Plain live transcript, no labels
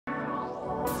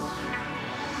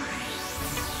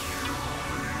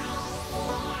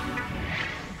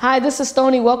Hi, this is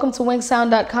Stoni. Welcome to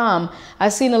WinkSound.com.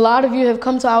 I've seen a lot of you have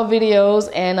come to our videos,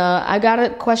 and I got a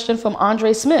question from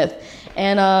Andre Smith.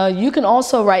 And you can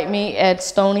also write me at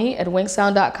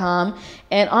Stoni@WinkSound.com.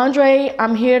 And Andre,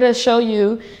 I'm here to show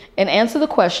you and answer the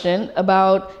question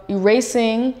about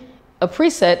erasing a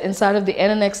preset inside of the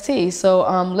NNXT. So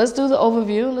let's do the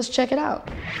overview. Let's check it out.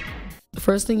 The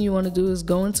first thing you want to do is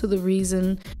go into the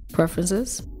Reason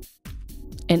Preferences.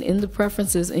 And in the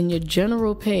preferences, in your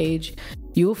general page,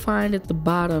 you'll find at the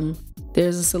bottom,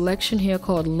 there's a selection here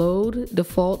called Load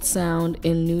Default Sound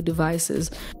in New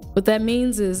Devices. What that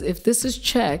means is if this is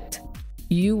checked,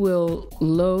 you will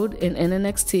load an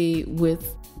NNXT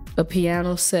with a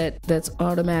piano set that's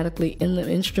automatically in the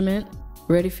instrument,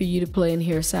 ready for you to play and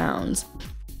hear sounds.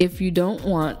 If you don't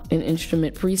want an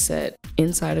instrument preset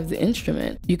inside of the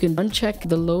instrument, you can uncheck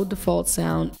the Load Default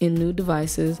Sound in New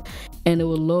Devices, and it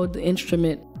will load the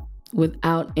instrument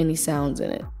without any sounds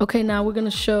in it. Okay, now we're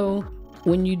gonna show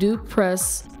when you do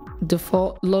press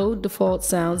Load Default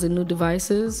Sounds in New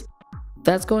Devices,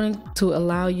 that's going to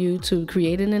allow you to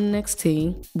create an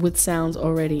NNXT with sounds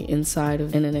already inside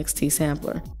of an NNXT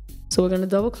sampler. So we're gonna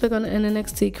double click on the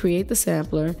NNXT, create the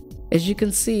sampler. As you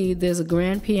can see, there's a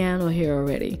grand piano here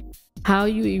already. How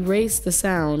you erase the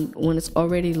sound when it's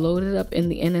already loaded up in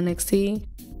the NNXT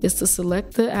is to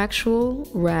select the actual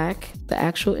rack, the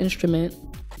actual instrument,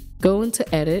 go into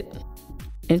Edit,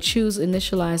 and choose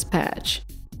Initialize Patch.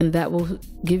 And that will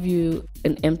give you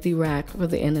an empty rack for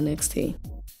the NNXT.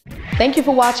 Thank you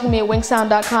for watching me at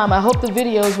WinkSound.com. I hope the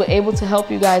videos were able to help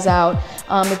you guys out.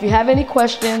 If you have any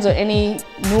questions or any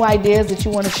new ideas that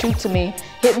you want to shoot to me,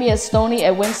 hit me at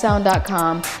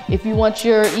Stoni@WinkSound.com. If you want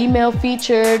your email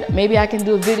featured, maybe I can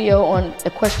do a video on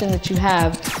a question that you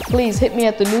have. Please hit me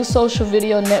at the new social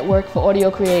video network for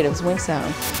audio creatives,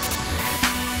 WinkSound.